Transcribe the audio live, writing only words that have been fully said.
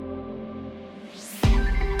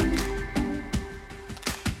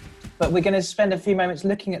but we're going to spend a few moments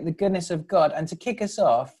looking at the goodness of God. And to kick us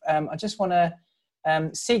off, I just want to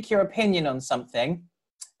seek your opinion on something.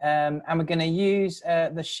 And we're going to use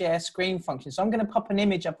the share screen function. So I'm going to pop an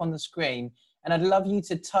image up on the screen, and I'd love you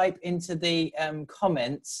to type into the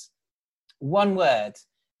comments one word.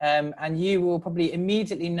 And you will probably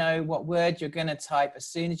immediately know what word you're going to type as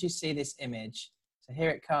soon as you see this image. So here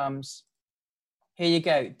it comes. Here you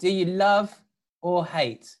go. Do you love or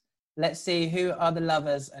hate? Let's see who are the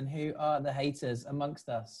lovers and who are the haters amongst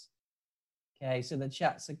us. Okay, so the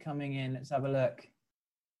chats are coming in. Let's have a look.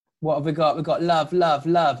 What have we got? We've got love, love,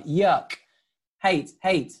 love, yuck, hate,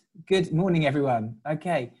 hate. Good morning, everyone.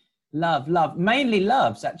 Okay, love, love. Mainly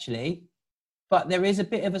loves, actually. But there is a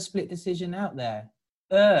bit of a split decision out there.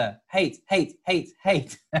 Hate, hate, hate,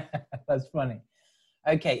 hate. That's funny.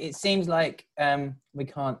 Okay, it seems like we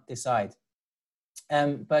can't decide.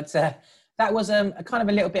 But that was a kind of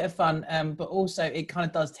a little bit of fun, but also it kind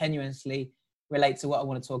of does tenuously relate to what I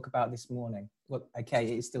want to talk about this morning. Well, okay,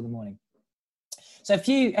 it is still the morning. So a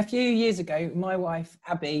few years ago, my wife,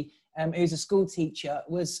 Abby, who's a school teacher,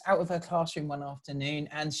 was out of her classroom one afternoon,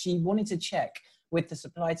 and she wanted to check with the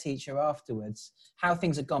supply teacher afterwards how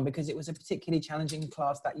things had gone, because it was a particularly challenging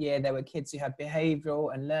class that year. There were kids who had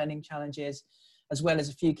behavioural and learning challenges, as well as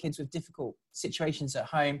a few kids with difficult situations at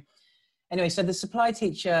home. Anyway, so the supply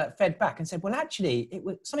teacher fed back and said, well, actually,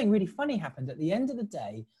 something really funny happened. At the end of the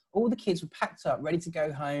day, all the kids were packed up, ready to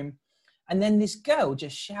go home. And then this girl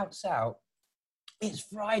just shouts out, "It's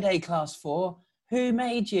Friday, class 4. Who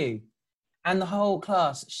made you?" And the whole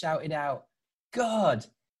class shouted out, "God."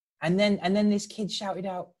 And then this kid shouted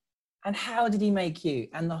out, "And how did he make you?"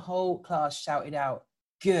 And the whole class shouted out,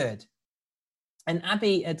 "Good." And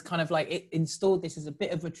Abby had kind of like installed this as a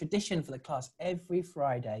bit of a tradition for the class every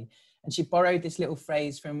Friday. And she borrowed this little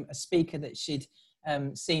phrase from a speaker that she'd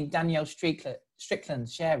seen Danielle Strickland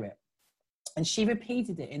share it. And she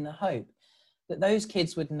repeated it in the hope that those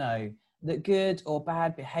kids would know that good or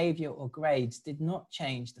bad behavior or grades did not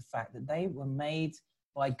change the fact that they were made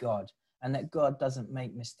by God, and that God doesn't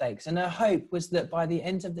make mistakes. And her hope was that by the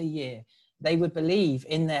end of the year, they would believe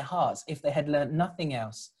in their hearts, if they had learned nothing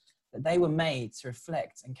else, that they were made to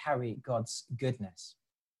reflect and carry God's goodness.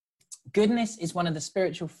 Goodness is one of the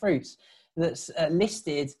spiritual fruits that's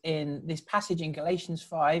listed in this passage in Galatians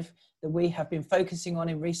 5 that we have been focusing on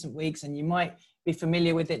in recent weeks, and you might be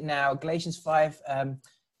familiar with it now. Galatians 5,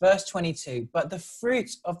 verse 22. But the fruit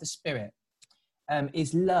of the Spirit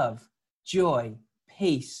is love, joy,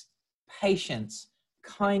 peace, patience,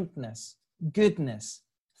 kindness, goodness,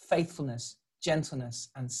 faithfulness, gentleness,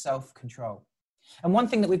 and self-control. And one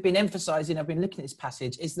thing that we've been emphasizing, I've been looking at this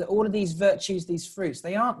passage, is that all of these virtues, these fruits,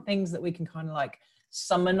 they aren't things that we can kind of like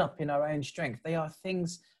summon up in our own strength. They are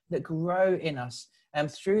things that grow in us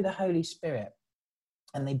through the Holy Spirit,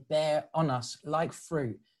 and they bear on us like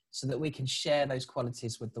fruit so that we can share those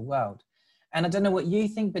qualities with the world. And I don't know what you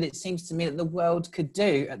think, but it seems to me that the world could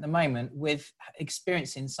do at the moment with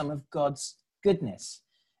experiencing some of God's goodness.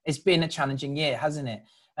 It's been a challenging year, hasn't it?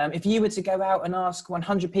 If you were to go out and ask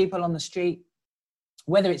 100 people on the street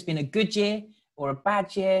whether it's been a good year or a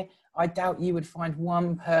bad year, I doubt you would find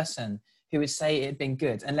one person who would say it had been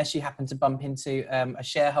good, unless you happen to bump into a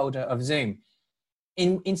shareholder of Zoom.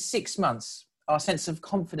 In 6 months, our sense of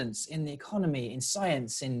confidence in the economy, in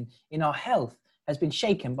science, in our health has been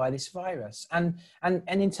shaken by this virus. And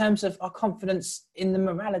in terms of our confidence in the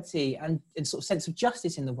morality and sort of sense of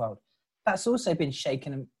justice in the world, that's also been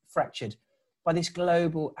shaken and fractured by this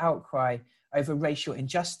global outcry over racial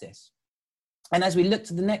injustice. And as we look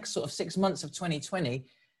to the next sort of 6 months of 2020,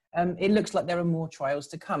 it looks like there are more trials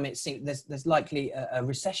to come. It seems there's likely a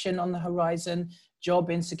recession on the horizon, job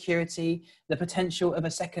insecurity, the potential of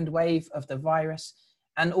a second wave of the virus,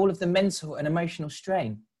 and all of the mental and emotional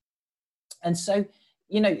strain. And so,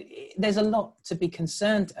 there's a lot to be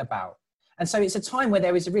concerned about. And so it's a time where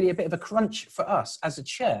there is really a bit of a crunch for us as a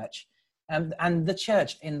church, and the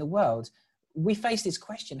church in the world. We face this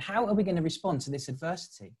question: how are we going to respond to this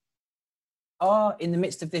adversity? In the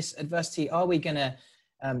midst of this adversity, are we going to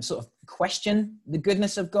sort of question the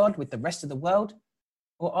goodness of God with the rest of the world?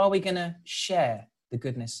 Or are we going to share the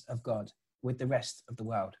goodness of God with the rest of the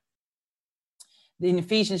world? In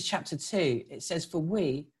Ephesians chapter 2, it says, "For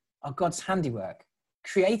we are God's handiwork,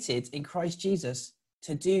 created in Christ Jesus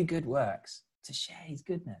to do good works, to share his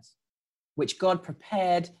goodness, which God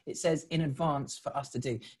prepared," it says, "in advance for us to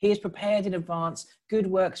do." He has prepared in advance good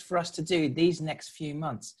works for us to do these next few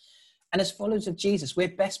months. And as followers of Jesus, we're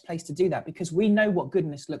best placed to do that because we know what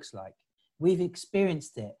goodness looks like. We've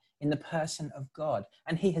experienced it in the person of God,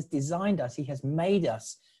 and he has designed us, he has made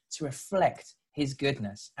us to reflect his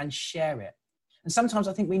goodness and share it. And sometimes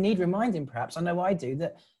I think we need reminding, perhaps, I know I do,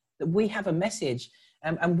 that we have a message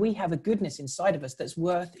and we have a goodness inside of us that's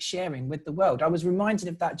worth sharing with the world. I was reminded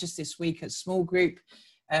of that just this week at small group.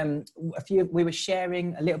 We were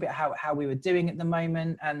sharing a little bit how we were doing at the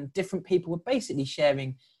moment, and different people were basically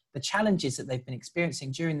sharing the challenges that they've been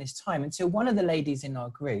experiencing during this time, until one of the ladies in our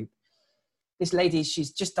group, this lady,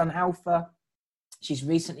 she's just done Alpha. She's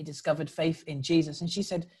recently discovered faith in Jesus. And she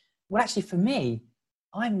said, well, actually for me,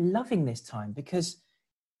 I'm loving this time because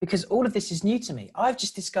all of this is new to me. I've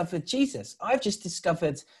just discovered Jesus. I've just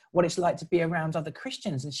discovered what it's like to be around other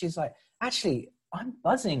Christians. And she's like, actually, I'm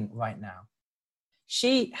buzzing right now.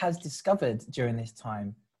 She has discovered during this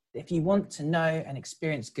time that if you want to know and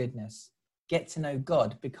experience goodness, get to know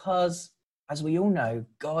God, because as we all know,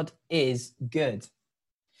 God is good.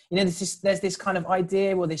 You know, there's this kind of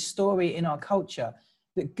idea or this story in our culture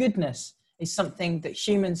that goodness is something that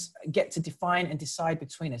humans get to define and decide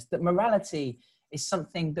between us, that morality is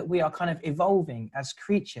something that we are kind of evolving as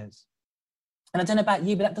creatures. And I don't know about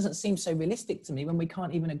you, but that doesn't seem so realistic to me when we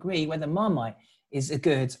can't even agree whether Marmite is a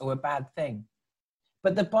good or a bad thing.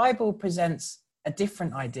 But the Bible presents a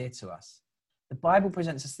different idea to us. The Bible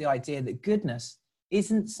presents us the idea that goodness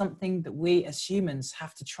isn't something that we as humans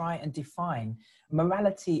have to try and define.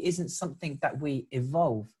 Morality isn't something that we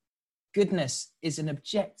evolve. Goodness is an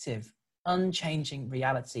objective, unchanging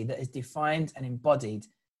reality that is defined and embodied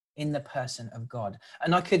in the person of God.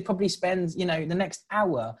 And I could probably spend, the next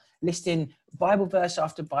hour listing Bible verse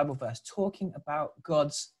after Bible verse, talking about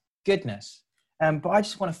God's goodness. But I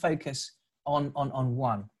just want to focus on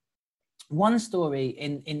one story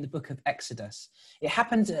in the book of Exodus. It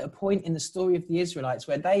happened at a point in the story of the Israelites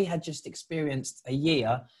where they had just experienced a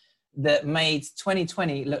year that made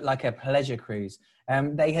 2020 look like a pleasure cruise.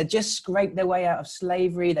 They had just scraped their way out of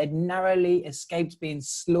slavery. They'd narrowly escaped being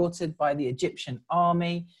slaughtered by the Egyptian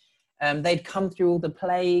army. They'd come through all the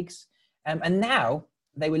plagues. And now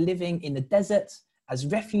they were living in the desert as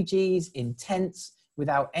refugees in tents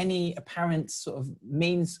without any apparent sort of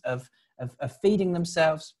means of feeding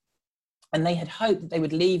themselves. And they had hoped that they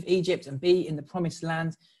would leave Egypt and be in the promised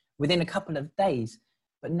land within a couple of days.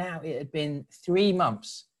 But now it had been 3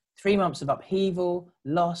 months of upheaval,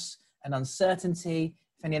 loss, and uncertainty,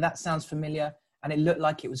 if any of that sounds familiar. And it looked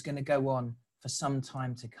like it was going to go on for some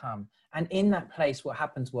time to come. And in that place, what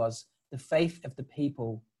happened was the faith of the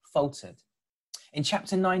people faltered. In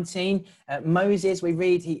chapter 19, Moses, we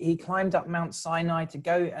read, he climbed up Mount Sinai to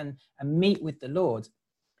go and meet with the Lord.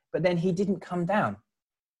 But then he didn't come down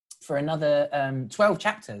for another 12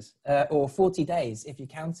 chapters or 40 days, if you're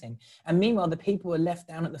counting. And meanwhile, the people were left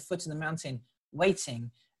down at the foot of the mountain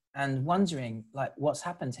waiting and wondering, like, what's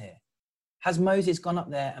happened here? Has Moses gone up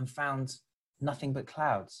there and found nothing but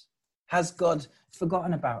clouds? Has God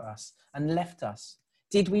forgotten about us and left us?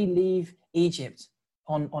 Did we leave Egypt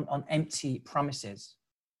on empty promises?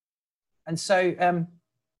 And so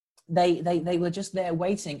they were just there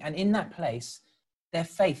waiting. And in that place, their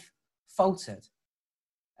faith faltered.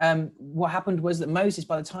 What happened was that Moses,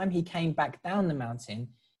 by the time he came back down the mountain,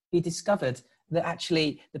 he discovered that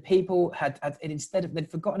actually the people they'd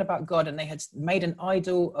forgotten about God, and they had made an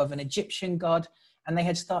idol of an Egyptian god, and they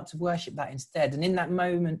had started to worship that instead. And in that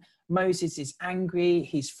moment, Moses is angry,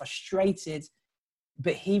 he's frustrated,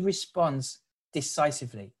 but he responds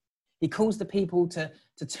decisively. He calls the people to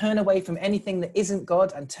turn away from anything that isn't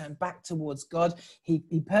God and turn back towards God.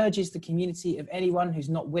 He purges the community of anyone who's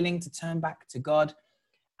not willing to turn back to God.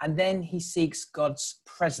 And then he seeks God's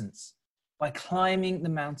presence by climbing the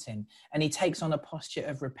mountain, and he takes on a posture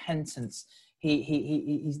of repentance.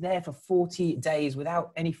 He's there for 40 days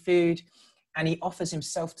without any food, and he offers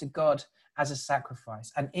himself to God as a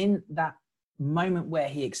sacrifice. And in that moment where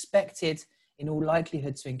he expected, in all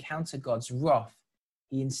likelihood, to encounter God's wrath,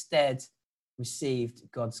 he instead received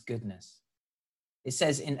God's goodness. It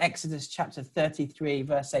says in Exodus chapter 33,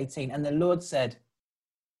 verse 18, and the Lord said,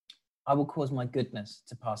 I will cause my goodness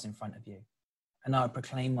to pass in front of you, and I will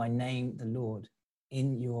proclaim my name, the Lord,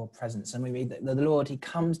 in your presence. And we read that the Lord, he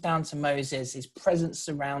comes down to Moses, his presence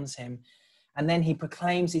surrounds him, and then he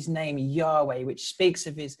proclaims his name, Yahweh, which speaks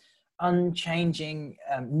of his unchanging,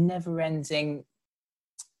 never-ending,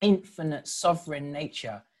 infinite, sovereign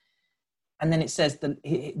nature. And then it says,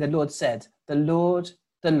 the Lord said, the Lord,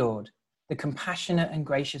 the compassionate and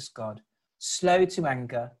gracious God, slow to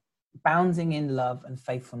anger, abounding in love and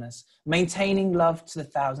faithfulness, maintaining love to the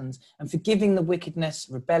thousands, and forgiving the wickedness,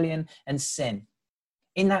 rebellion, and sin.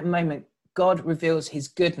 In that moment, God reveals his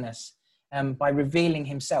goodness by revealing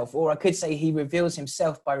himself. Or I could say he reveals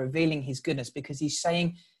himself by revealing his goodness, because he's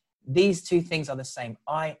saying these two things are the same.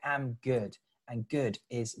 I am good, and good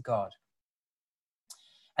is God.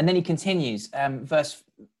 And then he continues,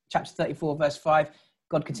 chapter 34, verse 5,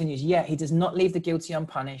 God continues, yet he does not leave the guilty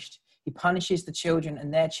unpunished. He punishes the children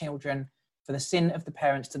and their children for the sin of the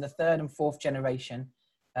parents to the third and fourth generation.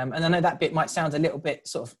 And I know that bit might sound a little bit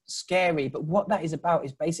sort of scary, but what that is about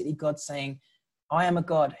is basically God saying, I am a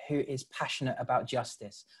God who is passionate about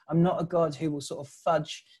justice. I'm not a God who will sort of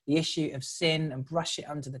fudge the issue of sin and brush it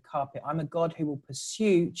under the carpet. I'm a God who will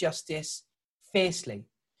pursue justice fiercely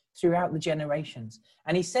throughout the generations.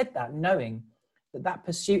 And he said that knowing that that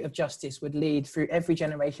pursuit of justice would lead through every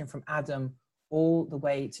generation from Adam all the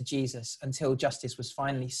way to Jesus until justice was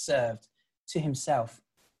finally served to himself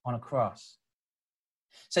on a cross.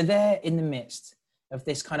 So there in the midst of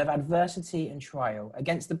this kind of adversity and trial,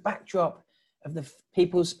 against the backdrop of the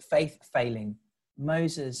people's faith failing,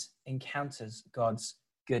 Moses encounters God's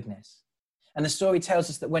goodness. And the story tells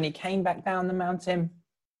us that when he came back down the mountain,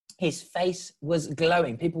 his face was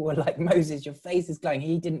glowing. People were like, Moses, your face is glowing.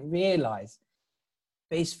 He didn't realize,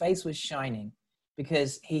 but his face was shining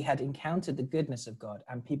because he had encountered the goodness of God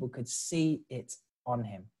and people could see it on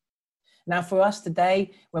him. Now, for us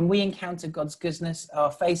today, when we encounter God's goodness,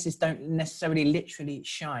 our faces don't necessarily literally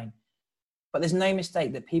shine, but there's no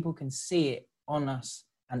mistake that people can see it on us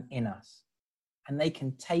and in us. And they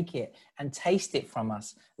can take it and taste it from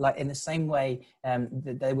us, like in the same way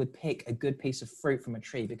that they would pick a good piece of fruit from a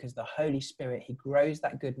tree, because the Holy Spirit, he grows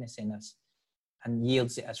that goodness in us and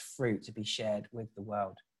yields it as fruit to be shared with the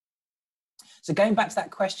world. So going back to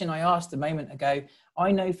that question I asked a moment ago,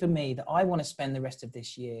 I know for me that I want to spend the rest of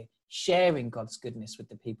this year sharing God's goodness with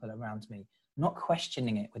the people around me, not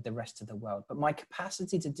questioning it with the rest of the world. But my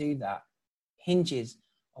capacity to do that hinges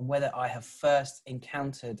on whether I have first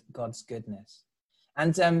encountered God's goodness.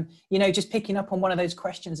 And, just picking up on one of those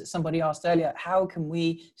questions that somebody asked earlier, how can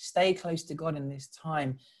we stay close to God in this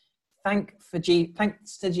time? Thanks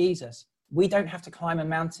to Jesus, we don't have to climb a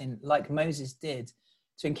mountain like Moses did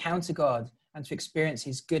to encounter God and to experience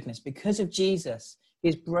his goodness. Because of Jesus, he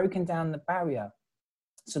has broken down the barrier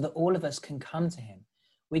so that all of us can come to him.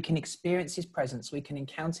 We can experience his presence. We can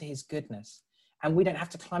encounter his goodness. And we don't have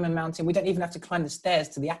to climb a mountain. We don't even have to climb the stairs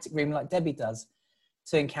to the attic room like Debbie does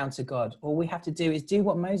to encounter God. All we have to do is do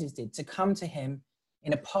what Moses did, to come to him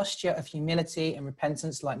in a posture of humility and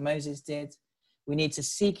repentance like Moses did. We need to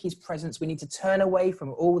seek his presence. We need to turn away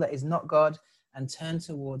from all that is not God and turn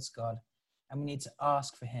towards God. And we need to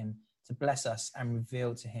ask for him to bless us and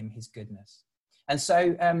reveal to him his goodness. And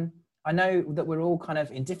so I know that we're all kind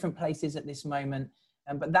of in different places at this moment,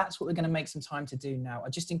 but that's what we're going to make some time to do now. I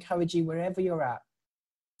just encourage you, wherever you're at,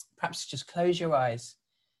 perhaps just close your eyes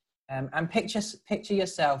and picture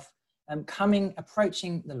yourself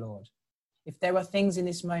approaching the Lord. If there are things in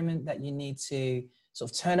this moment that you need to sort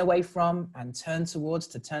of turn away from and turn towards,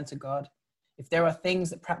 to turn to God, if there are things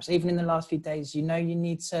that perhaps even in the last few days you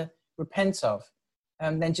need to repent of,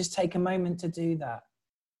 then just take a moment to do that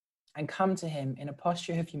and come to him in a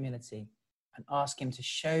posture of humility and ask him to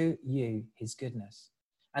show you his goodness.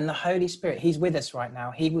 And the Holy Spirit, he's with us right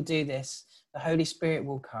now. He will do this. The Holy Spirit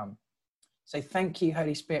will come. So thank you,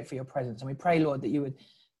 Holy Spirit, for your presence. And we pray, Lord, that you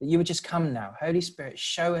would just come now. Holy Spirit,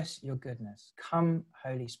 show us your goodness. Come,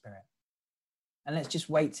 Holy Spirit. And let's just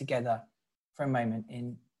wait together for a moment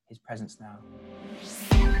in his presence now.